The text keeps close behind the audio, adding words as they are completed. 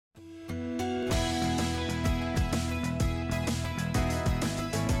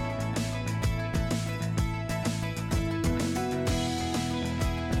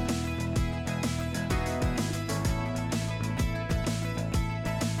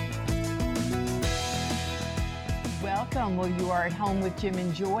welcome. Well, you are at home with Jim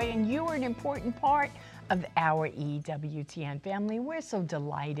and Joy, and you are an important part of our EWTN family. We're so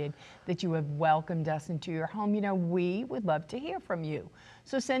delighted that you have welcomed us into your home. You know, we would love to hear from you.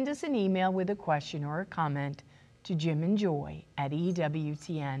 So send us an email with a question or a comment to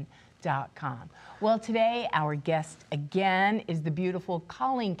jimandjoy@ewtn.com. Well, today our guest again is the beautiful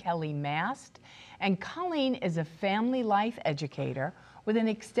Coleen Kelly Mast. And Coleen is a family life educator with an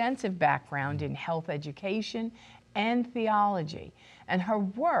extensive background in health education and theology. And her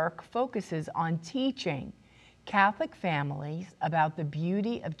work focuses on teaching Catholic families about the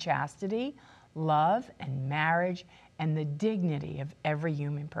beauty of chastity, love, and marriage, and the dignity of every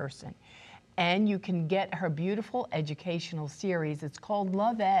human person. And you can get her beautiful educational series. It's called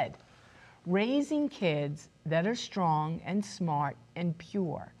Love Ed, Raising Kids That Are Strong and Smart and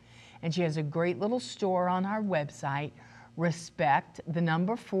Pure. And she has a great little store on her website, Respect, the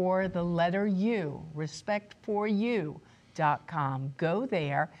number 4, the letter U, respectforyou.com. Go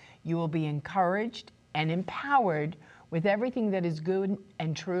there. You will be encouraged and empowered with everything that is good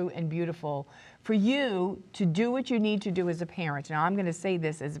and true and beautiful for you to do what you need to do as a parent. Now, I'm going to say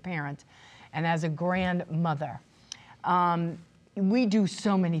this as a parent and as a grandmother. We do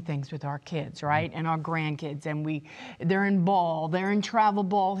so many things with our kids, right? And our grandkids, and they're in ball, they're in travel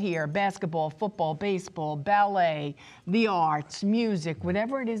ball here, basketball, football, baseball, ballet, the arts, music,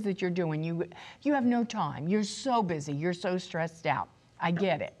 whatever it is that you're doing, you have no time. You're so busy, you're so stressed out. I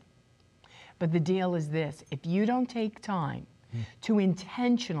get it. But the deal is this: if you don't take time to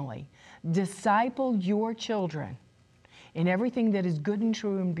intentionally disciple your children in everything that is good and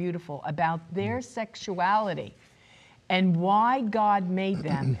true and beautiful about their sexuality, and why God made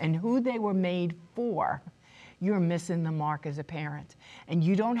them and who they were made for, you're missing the mark as a parent. And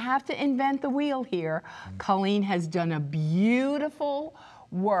you don't have to invent the wheel here. Coleen has done a beautiful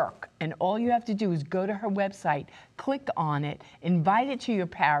work, and all you have to do is go to her website, click on it, invite it to your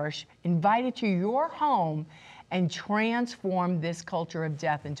parish, invite it to your home, and transform this culture of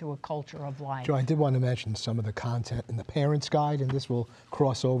death into a culture of life. Joe, I did want to mention some of the content in the Parents Guide, and this will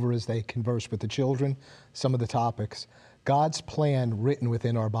cross over as they converse with the children. Some of the topics: God's plan written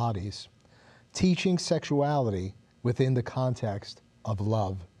within our bodies, teaching sexuality within the context of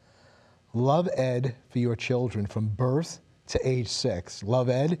love, Love Ed for your children from birth to age 6, Love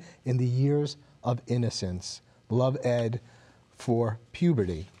Ed in the years of innocence, Love Ed for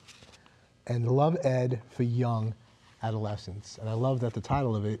puberty, and Love Ed for young adolescents. And I love that the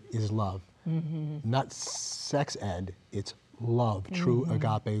title of it is love. Not sex ed, it's love, true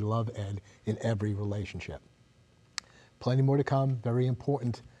agape love ed in every relationship. Plenty more to come, very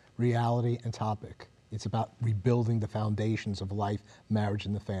important reality and topic. It's about rebuilding the foundations of life, marriage,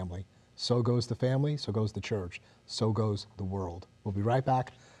 and the family. So goes the family, so goes the church, so goes the world. We'll be right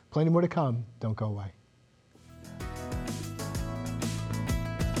back. Plenty more to come, don't go away.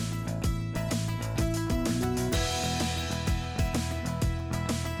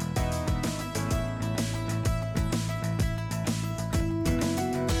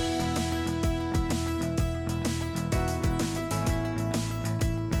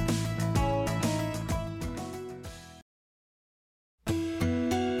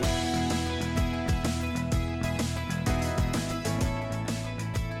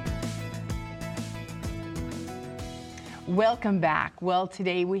 Welcome back. Well,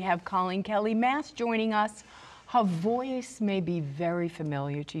 today we have Coleen Kelly Mast joining us. Her voice may be very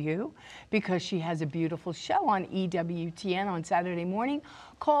familiar to you because she has a beautiful show on EWTN on Saturday morning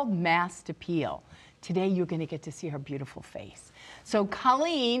called Mast Appeal. Today you're going to get to see her beautiful face. So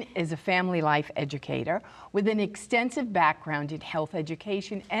Coleen is a family life educator with an extensive background in health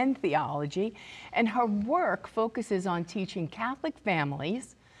education and theology, and her work focuses on teaching Catholic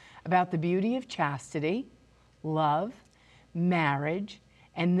families about the beauty of chastity, love, marriage,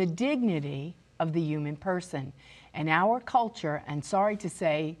 and the dignity of the human person. And our culture, and sorry to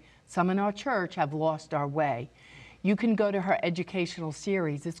say, some in our church have lost our way. You can go to her educational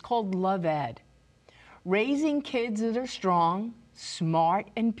series. It's called Love Ed, Raising Kids That Are Strong, Smart,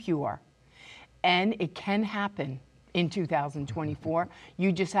 and Pure. And it can happen in 2024.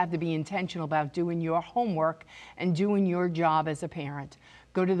 You just have to be intentional about doing your homework and doing your job as a parent.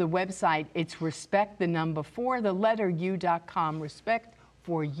 Go to the website. It's respect, the number 4, the letter U.com,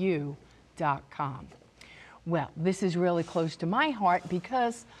 respectforyou.com. Well, this is really close to my heart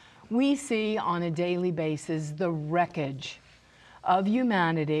because we see on a daily basis the wreckage of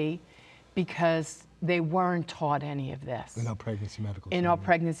humanity because they weren't taught any of this. In our pregnancy medical center. In our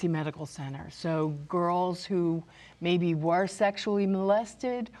pregnancy medical center. So girls who maybe were sexually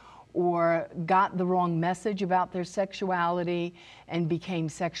molested or got the wrong message about their sexuality and became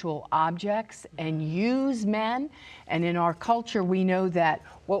sexual objects and use men. And in our culture, we know that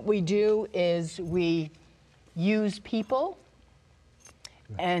what we do is we use people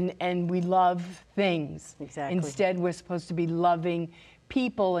and we love things. Exactly. Instead, we're supposed to be loving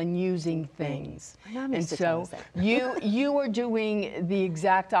people and using things. And so you are doing the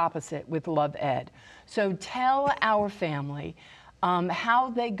exact opposite with Love Ed. So tell our family how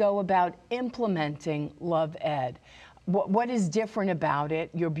they go about implementing Love Ed. What is different about it,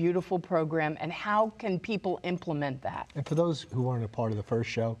 your beautiful program, and how can people implement that? And for those who weren't a part of the first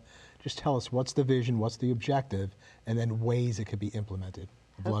show, just tell us what's the vision, what's the objective, and then ways it could be implemented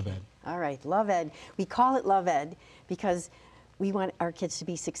of Love Ed. All right, Love Ed. We call it Love Ed because we want our kids to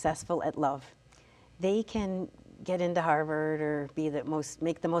be successful at love. They can get into Harvard or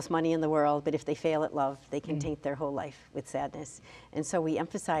make the most money in the world, but if they fail at love, they can taint their whole life with sadness. And so we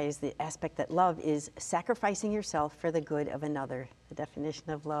emphasize the aspect that love is sacrificing yourself for the good of another, the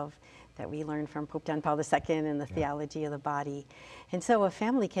definition of love that we learned from Pope John Paul II in the theology of the body. And so a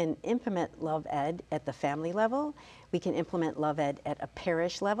family can implement Love Ed at the family level. We can implement Love Ed at a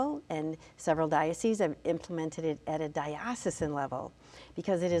parish level, and several dioceses have implemented it at a diocesan level,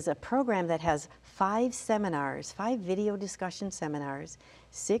 because it is a program that has 5 seminars, 5 video discussion seminars,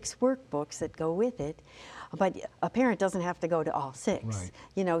 6 workbooks that go with it. But a parent doesn't have to go to all 6. Right.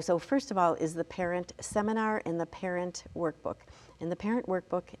 You know, so first of all is the parent seminar and the parent workbook. In the parent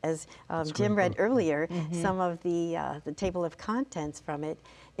workbook, as Jim read earlier, some of the table of contents from it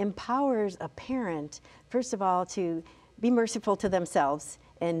empowers a parent, first of all, to be merciful to themselves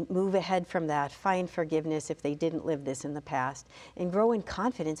and move ahead from that, find forgiveness if they didn't live this in the past, and grow in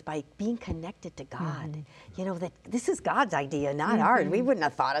confidence by being connected to God. You know, that this is God's idea, not ours. We wouldn't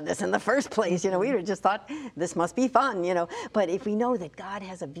have thought of this in the first place. You know, we would have just thought this must be fun, you know. But if we know that God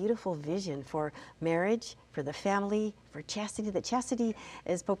has a beautiful vision for marriage, for the family, for chastity, that chastity,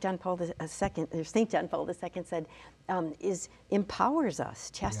 as Pope John Paul II, or St. John Paul II said, empowers us.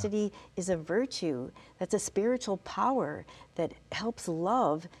 Chastity is a virtue. That's a spiritual power that helps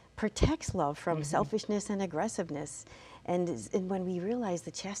love, protects love from selfishness and aggressiveness. And when we realize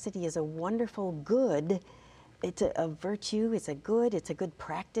that chastity is a wonderful good, it's a virtue, it's a good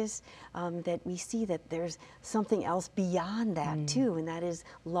practice, that we see that there's something else beyond that too, and that is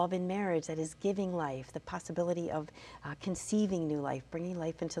love in marriage, that is giving life, the possibility of conceiving new life, bringing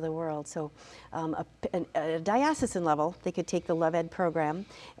life into the world. So at a diocesan level, they could take the Love Ed program,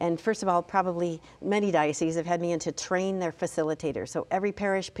 and first of all, probably many dioceses have had me in to train their facilitators. So every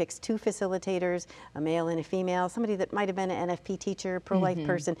parish picks 2 facilitators, a male and a female, somebody that might have been an NFP teacher, pro-life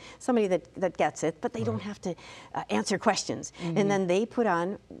person, somebody that gets it, but they don't have to answer questions. And then they put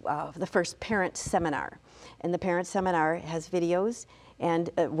on the first parent seminar. And the parent seminar has videos and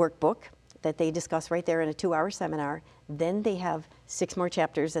a workbook that they discuss right there in a 2-hour seminar. Then they have 6 more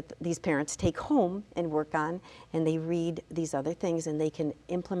chapters that these parents take home and work on, and they read these other things, and they can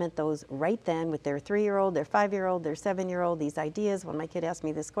implement those right then with their 3-year-old, their 5-year-old, their 7-year-old, these ideas. When my kid asks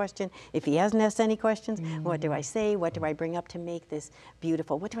me this question, if he hasn't asked any questions, what do I say? What do I bring up to make this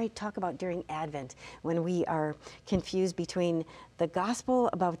beautiful? What do I talk about during Advent when we are confused between the gospel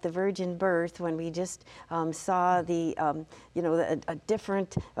about the virgin birth, when we just saw the, a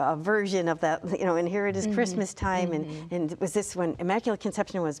different version of that, and here it is Christmas time, and was this when Immaculate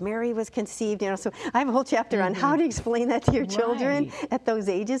Conception was Mary was conceived, so I have a whole chapter on how to explain that to your children at those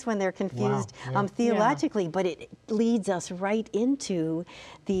ages when they're confused theologically, but it leads us right into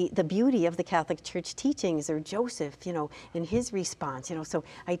the beauty of the Catholic Church teachings, or Joseph, in his response, so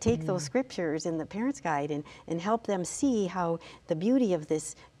I take those scriptures in the Parents' Guide and help them see how the beauty of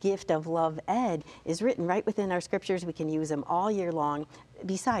this gift of Love Ed is written right within our scriptures. We can use them all year long,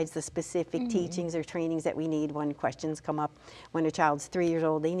 besides the specific teachings or trainings that we need when questions come up. When a child's 3 years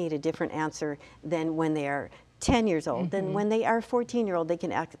old, they need a different answer than when they are 10 years old. Then when they are 14-year-old, they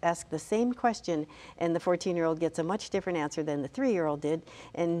can ask the same question, and the 14-year-old gets a much different answer than the 3-year-old did,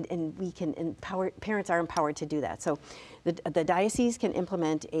 and we can empower, parents are empowered to do that. So the diocese can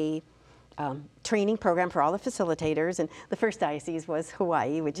implement a training program for all the facilitators, and the first diocese was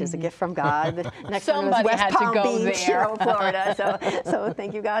Hawaii, which is a gift from God. The next one was West Palm Beach, Florida. So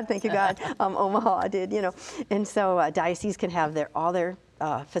thank you God, thank you God. Omaha did, and so diocese can have all their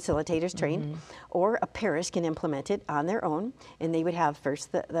facilitators trained, or a parish can implement it on their own, and they would have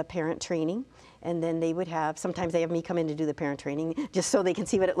first the parent training, and then they would have, sometimes they have me come in to do the parent training just so they can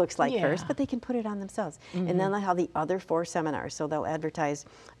see what it looks like first, but they can put it on themselves. And then they'll have the other 4 seminars. So they'll advertise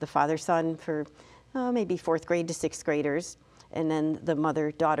the Father-Son for maybe 4th grade to 6th graders, and then the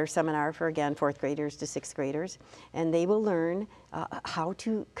mother-daughter seminar for, again, 4th graders to 6th graders. And they will learn how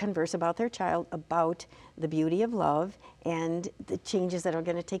to converse about their child, about the beauty of love and the changes that are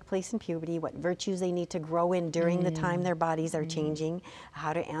going to take place in puberty, what virtues they need to grow in during the time their bodies are changing,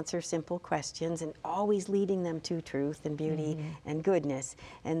 how to answer simple questions, and always leading them to truth and beauty and goodness.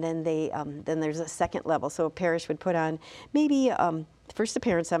 And then then there's a second level. So a parish would put on maybe first the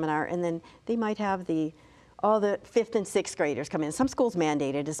parent seminar, and then they might have all the 5th and 6th graders come in. Some schools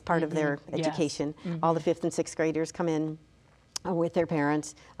mandate it as part of their education. All the 5th and 6th graders come in with their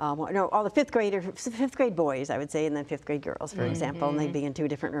parents. No, all the 5th grade boys, I would say, and then 5th grade girls, for example, and they'd be in 2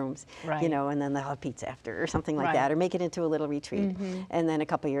 different rooms, you know, and then they'll have pizza after or something like that, or make it into a little retreat. And then a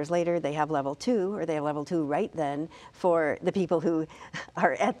couple years later, they have level 2, or they have level 2 right then for the people who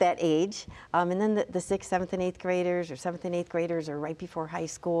are at that age. And then the 6th, 7th, and 8th graders, or 7th and 8th graders are right before high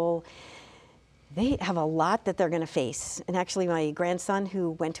school. They have a lot that they're going to face. And actually, my grandson,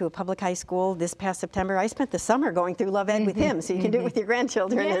 who went to a public high school this past September, I spent the summer going through Love Ed with him, so you can do it with your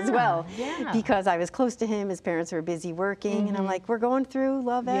grandchildren as well. Because I was close to him, his parents were busy working, and I'm like, we're going through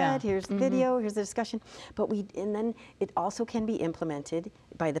Love Ed, here's the video, here's the discussion. And then it also can be implemented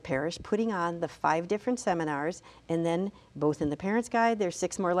by the parish, putting on the 5 different seminars, and then both in the parents' guide, there's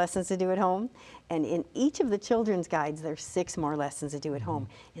 6 more lessons to do at home, and in each of the children's guides, there's 6 more lessons to do at home.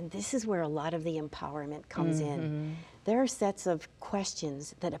 And this is where a lot of the empowerment comes in. There are sets of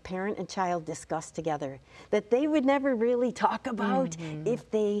questions that a parent and child discuss together that they would never really talk about if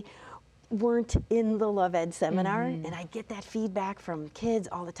they weren't in the Love Ed seminar. And I get that feedback from kids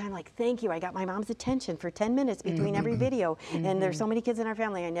all the time, like, thank you, I got my mom's attention for 10 minutes between every video, and there's so many kids in our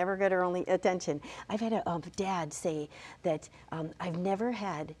family, I never get her only attention. I've had a dad say that I've never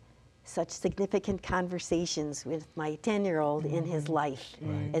had such significant conversations with my 10-year-old in his life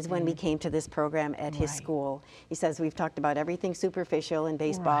as when we came to this program at his school. He says, we've talked about everything superficial in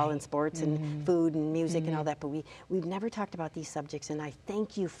baseball and sports and food and music and all that, but we've never talked about these subjects, and I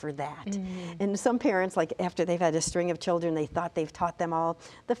thank you for that. And some parents, like after they've had a string of children, they thought they've taught them all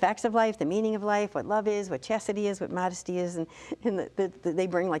the facts of life, the meaning of life, what love is, what chastity is, what modesty is, and they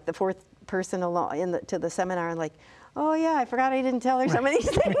bring like the 4th person along to the seminar and like, oh yeah, I forgot I didn't tell her some of these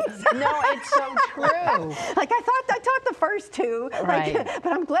things. No, it's so true. Like I taught the first 2, but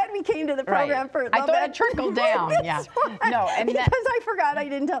I'm glad we came to the program for Love Ed. I thought it trickled down. No, and because I forgot I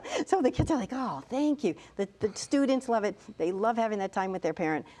didn't tell. So the kids are like, oh, thank you. The students love it. They love having that time with their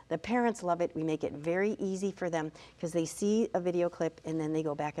parent. The parents love it. We make it very easy for them because they see a video clip and then they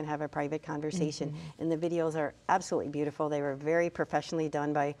go back and have a private conversation. And the videos are absolutely beautiful. They were very professionally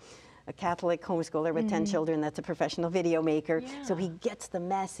done by a Catholic homeschooler with 10 children that's a professional video maker. So he gets the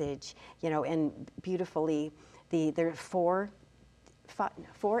message, you know, and beautifully, there are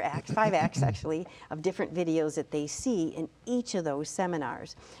 5 acts actually, of different videos that they see in each of those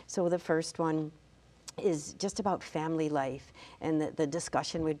seminars. So the first one is just about family life, and the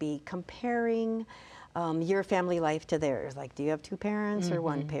discussion would be comparing your family life to theirs. Like, do you have 2 parents or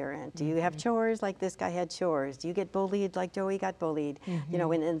 1 parent? Do you have chores like this guy had chores? Do you get bullied like Joey got bullied? You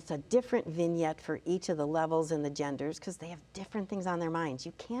know, and it's a different vignette for each of the levels and the genders because they have different things on their minds.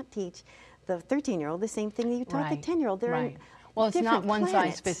 You can't teach the 13-year-old the same thing that you taught the 10-year-old. They're well, it's not one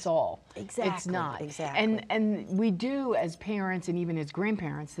planets. size fits all. Exactly. It's not. Exactly. And we do, as parents and even as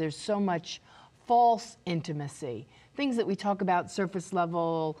grandparents, there's so much false intimacy. Things that we talk about surface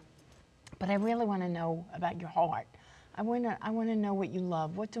level, but I really want to know about your heart. I want to know what you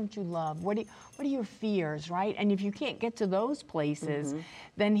love. What don't you love? What are your fears, right? And if you can't get to those places,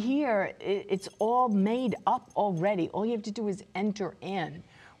 then here it's all made up already. All you have to do is enter in,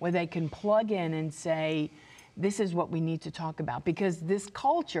 where they can plug in and say, this is what we need to talk about, because this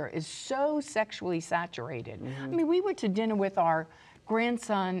culture is so sexually saturated. I mean, we were to dinner with our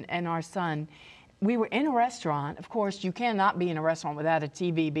grandson and our son. We were in a restaurant. Of course, you cannot be in a restaurant without a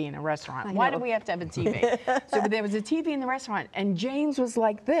TV being a restaurant. Why do we have to have a TV? So there was a TV in the restaurant, and James was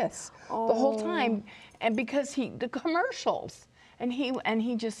like this the whole time, and because the commercials. And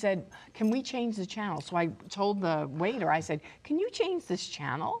he just said, can we change the channel? So I told the waiter, I said, can you change this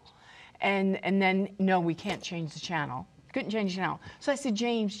channel? And then, no, we can't change the channel. Couldn't change the channel. So I said,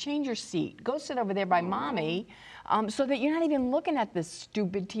 James, change your seat. Go sit over there by Mommy, so that you're not even looking at this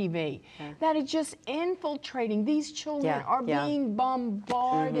stupid TV. That is just infiltrating. These children are being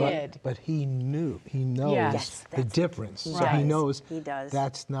bombarded. But he knows the difference. So he knows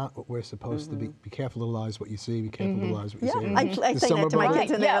that's not what we're supposed to be. Be careful, little eyes, what you see. Be careful, little eyes, what you see. I say that to my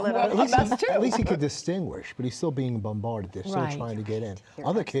kids when they're little. At least he could distinguish, but he's still being bombarded. They're still trying to get in.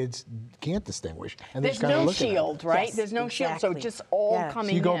 Other kids can't distinguish. And there's no shield, right? There's no no shield, so Exactly. just all Yeah. coming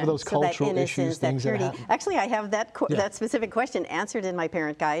So you go over in. those So that cultural innocence, issues, that things that purity. happen. Actually, I have that Yeah. that specific question answered in my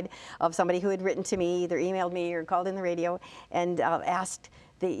parent guide of somebody who had written to me, either emailed me or called in the radio, and asked.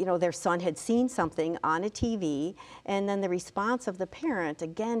 Their son had seen something on a TV, and then the response of the parent,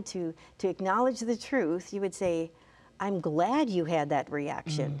 again, to acknowledge the truth, you would say, I'm glad you had that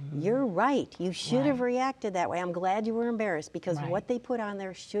reaction. You're right. You should have reacted that way. I'm glad you were embarrassed because what they put on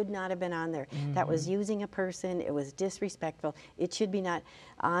there should not have been on there. That was using a person. It was disrespectful. It should be not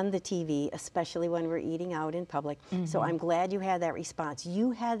on the TV, especially when we're eating out in public. So I'm glad you had that response.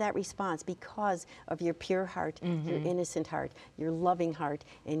 You had that response because of your pure heart, your innocent heart, your loving heart,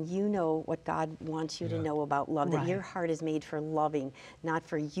 and you know what God wants you to know about love, that your heart is made for loving, not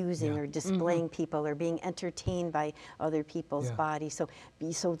for using or displaying people or being entertained by other people's bodies.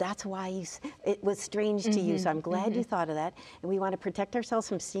 So that's why it was strange to you. So I'm glad you thought of that. And we want to protect ourselves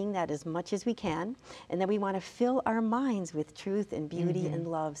from seeing that as much as we can. And then we want to fill our minds with truth and beauty and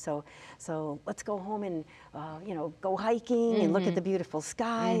love. So let's go home and go hiking and look at the beautiful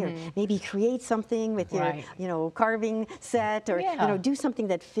sky, or maybe create something with your carving set, or do something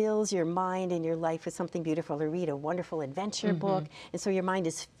that fills your mind and your life with something beautiful, or read a wonderful adventure book. And so your mind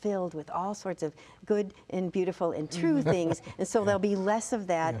is filled with all sorts of good and beautiful and true things, and so there'll be less of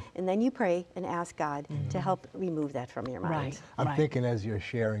that, and then you pray and ask God to help remove that from your mind. I'm thinking as you're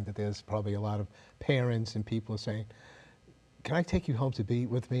sharing that there's probably a lot of parents and people saying, can I take you home to be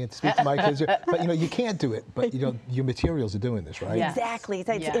with me and speak to my kids? But you can't do it, but your materials are doing this, right? Yes. Exactly.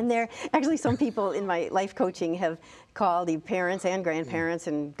 It's in there. Actually, some people in my life coaching have called the parents and grandparents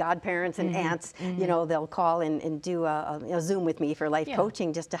and godparents and aunts, they'll call and do a Zoom with me for life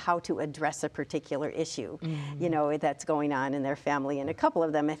coaching just to how to address a particular issue, that's going on in their family. And a couple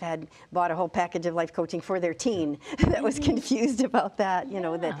of them have bought a whole package of life coaching for their teen that was confused about that,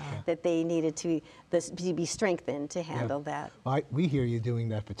 that they needed to be strengthened to handle that. We hear you doing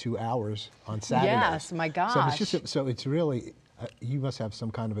that for 2 hours on Saturdays. Yes, my gosh. So it's really, you must have some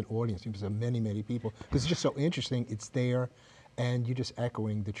kind of an audience. You must have many, many people. Because it's just so interesting. It's there, and you're just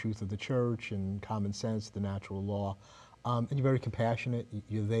echoing the truth of the church and common sense, the natural law. And you're very compassionate.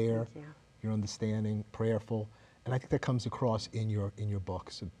 You're there. You're understanding, prayerful. And I think that comes across in your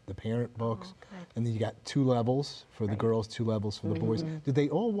books, the parent books, and then you got 2 levels for the girls, 2 levels for the boys. Did they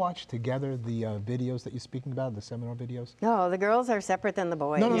all watch together the videos that you're speaking about, the seminar videos? No, the girls are separate than the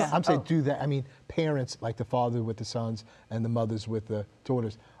boys. No, I'm saying do that. I mean, parents, like the father with the sons and the mothers with the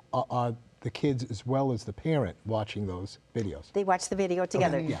daughters, are the kids as well as the parent watching those videos? They watch the video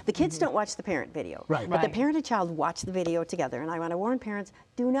together. The kids don't watch the parent video. But the parent and child watch the video together. And I want to warn parents,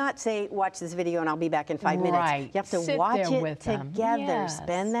 do not say, watch this video and I'll be back in 5 minutes. You have to watch it together.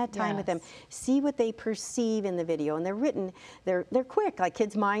 Spend that time with them. See what they perceive in the video. And they're written, they're quick. Like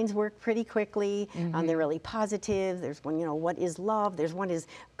kids' minds work pretty quickly. They're really positive. There's one, what is love? There's one is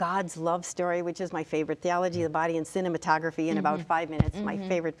God's love story, which is my favorite. Theology of the body and cinematography in about 5 minutes. My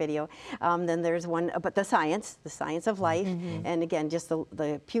favorite video. Then there's one about the science of life. And again, just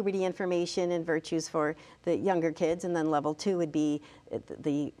the puberty information and virtues for the younger kids. And then level 2 would be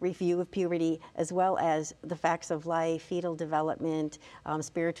the review of puberty, as well as the facts of life, fetal development,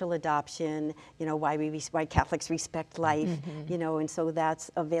 spiritual adoption, why Catholics respect life, and so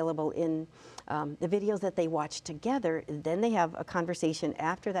that's available in the videos that they watch together. Then they have a conversation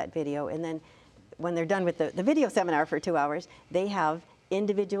after that video, and then when they're done with the video seminar for 2 hours, they have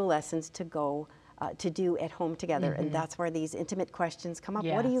individual lessons to go to do at home together. And that's where these intimate questions come up.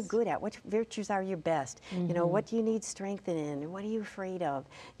 What are you good at? What virtues are your best? What do you need strength in? What are you afraid of?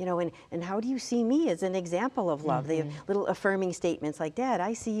 And how do you see me as an example of love? They have little affirming statements like, Dad,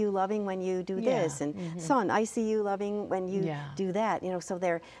 I see you loving when you do this. And son, I see you loving when you do that. So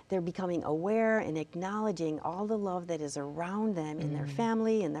they're becoming aware and acknowledging all the love that is around them in their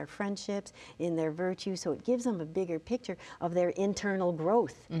family, in their friendships, in their virtues. So it gives them a bigger picture of their internal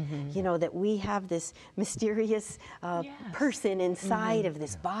growth. That we have this mysterious person inside of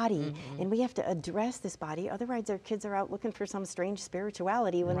this body, and we have to address this body. Otherwise, our kids are out looking for some strange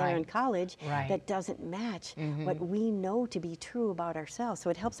spirituality when they're in college that doesn't match what we know to be true about ourselves. So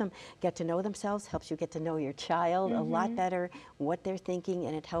it helps them get to know themselves, helps you get to know your child a lot better, what they're thinking,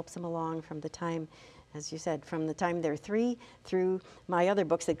 and it helps them along from the time, as you said, from the time they're 3 through my other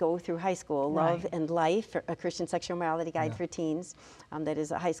books that go through high school, Love and Life, a Christian Sexual Morality Guide for Teens, that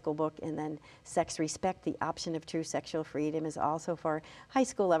is a high school book, and then Sex Respect, The Option of True Sexual Freedom is also for high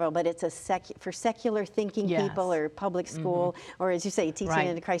school level, but it's for secular thinking people or public school, or as you say, teaching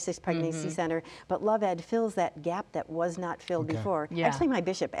in a crisis pregnancy center. But Love Ed fills that gap that was not filled before. Actually, my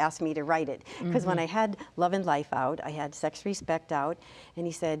bishop asked me to write it, because when I had Love and Life out, I had Sex Respect out, and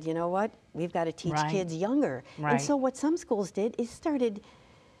he said, you know what? we've got to teach Right. kids younger. Right. And so what some schools did is started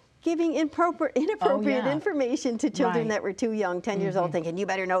giving inappropriate yeah. information to children Right. that were too young, 10 years old, thinking, you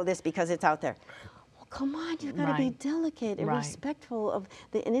better know this because it's out there. Well, come on, you've got to be Right. delicate and Right. respectful of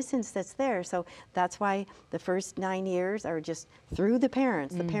the innocence that's there. So that's why the first 9 years are just through the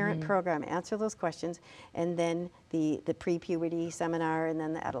parents, the parent program, answer those questions, and then the pre-puberty seminar, and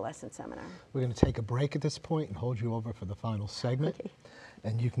then the adolescent seminar. We're going to take a break at this point and hold you over for the final segment.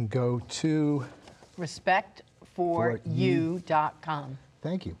 And you can go to, respectforyou.com.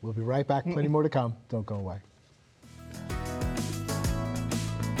 thank you. We'll be right back. Plenty more to come. Don't go away.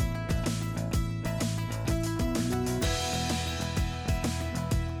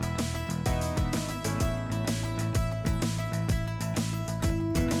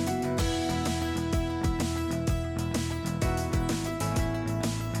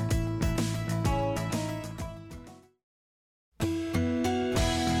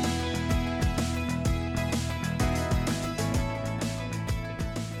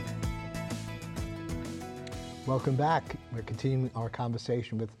 Welcome back. We're continuing our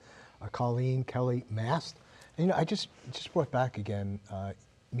conversation with Coleen Kelly Mast. And, you know, I just brought back again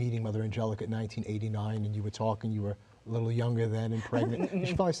meeting Mother Angelica in 1989, and you were talking, you were a little younger then and pregnant. You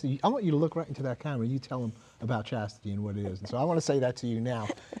should probably see, I want you to look right into that camera. You tell them about chastity and what it is. And so I want to say that to you now.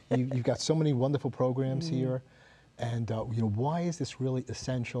 You've got so many wonderful programs here. And, you know, why is this really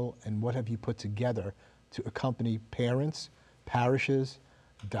essential, and what have you put together to accompany parents, parishes,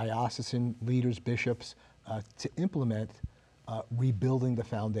 diocesan leaders, bishops, to implement rebuilding the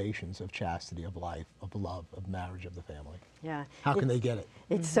foundations of chastity, of life, of love, of marriage, of the family? Yeah. How can they get it?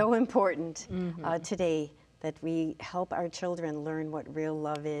 It's so important today that we help our children learn what real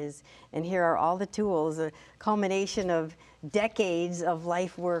love is. And here are all the tools, a culmination of decades of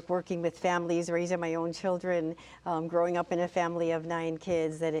life work, working with families, raising my own children, growing up in a family of 9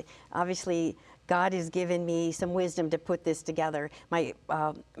 kids, that obviously God has given me some wisdom to put this together. My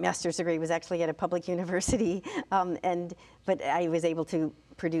master's degree was actually at a public university, but I was able to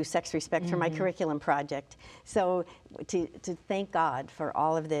produce Sex Respect for my curriculum project. So to thank God for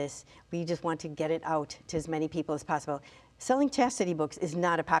all of this, we just want to get it out to as many people as possible. Selling chastity books is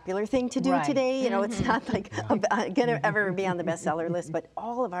not a popular thing to do today. You know, it's not like gonna ever be on the bestseller list, but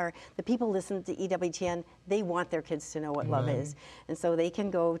all of the people listen to EWTN, they want their kids to know what love is. And so they can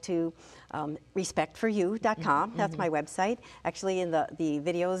go to respectforyou.com, that's my website. Actually, the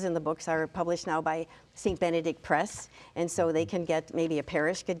videos and the books are published now by St. Benedict Press, and so they can get, maybe a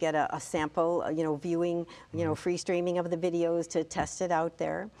parish could get a sample, viewing, free streaming of the videos to test it out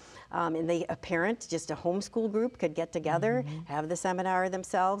there. And a parent, just a homeschool group could get together, have the seminar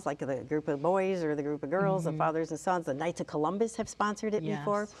themselves, like the group of boys or the group of girls, the fathers and sons. The Knights of Columbus have sponsored it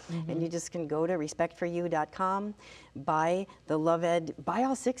before. And you just can go to respectforyou.com, buy the Love Ed, buy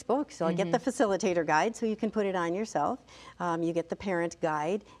all 6 books. So I get the facilitator guide, so you can put it on yourself. You get the parent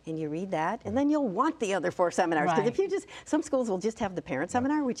guide, and you read that, and then you'll want the other 4 seminars. Because if you some schools will just have the parent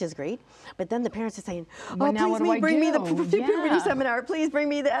seminar, which is great, but then the parents are saying, oh, please bring me the puberty seminar, please bring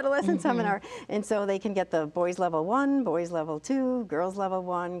me the adolescent seminar. And so they can get the boys level 1, boys level 2, girls level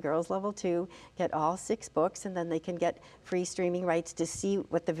 1, girls level 2, get all 6 books, and then they can get free streaming rights to see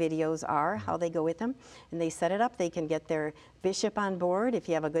what the videos are, how they go with them. And they set it up. They can get their bishop on board if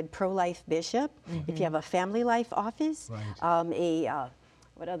you have a good pro-life bishop, if you have a family life office, a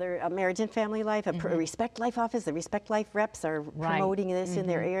marriage and family life, a Respect Life office. The Respect Life reps are promoting this in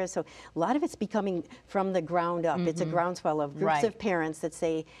their area. So a lot of it's becoming from the ground up. It's a groundswell of groups of parents that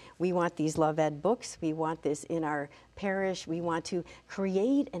say, we want these Love Ed books. We want this in our parish. We want to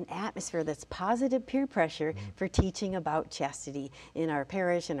create an atmosphere that's positive peer pressure for teaching about chastity in our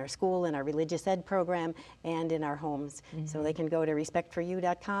parish, in our school, in our religious ed program, and in our homes. So they can go to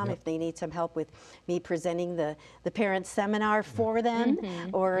respectforyou.com if they need some help with me presenting the parent seminar for them,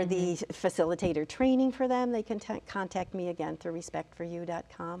 or the facilitator training for them. They can contact me again through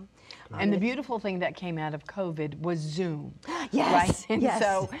respectforyou.com. And the beautiful thing that came out of COVID was Zoom. Yes. Right? And yes.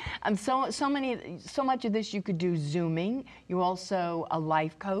 so much of this you could do Zooming. You're also a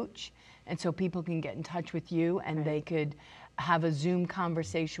life coach, and so people can get in touch with you, and they could have a Zoom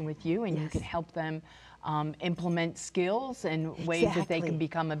conversation with you, and you can help them implement skills and ways that they can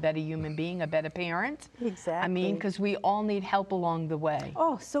become a better human being, a better parent. Exactly. I mean, because we all need help along the way.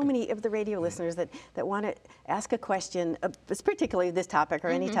 Oh, so many of the radio listeners that want to ask a question, particularly this topic or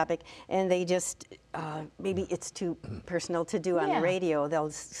any topic, and they just, maybe it's too personal to do on the radio.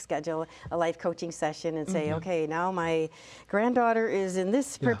 They'll schedule a life coaching session and say, okay, now my granddaughter is in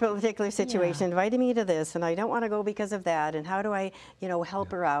this particular situation, inviting me to this, and I don't want to go because of that, and how do I,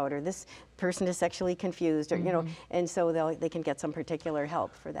 help her out, or this person is sexually confused, confused, or you know, and so they can get some particular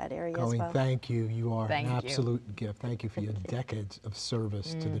help for that area as Coleen, well. thank you. You are Thank an you. absolute gift. Thank you for your decades of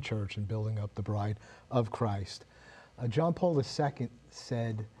service to the church and building up the bride of Christ. John Paul II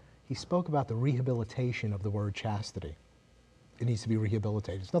said, he spoke about the rehabilitation of the word chastity. It needs to be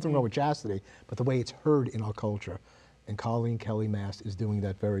rehabilitated. There's nothing wrong with chastity, but the way it's heard in our culture. And Coleen Kelly Mast is doing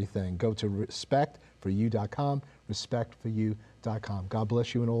that very thing. Go to respectforyou.com, respectforyou.com. God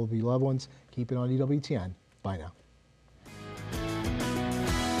bless you and all of your loved ones. Keep it on EWTN. Bye now.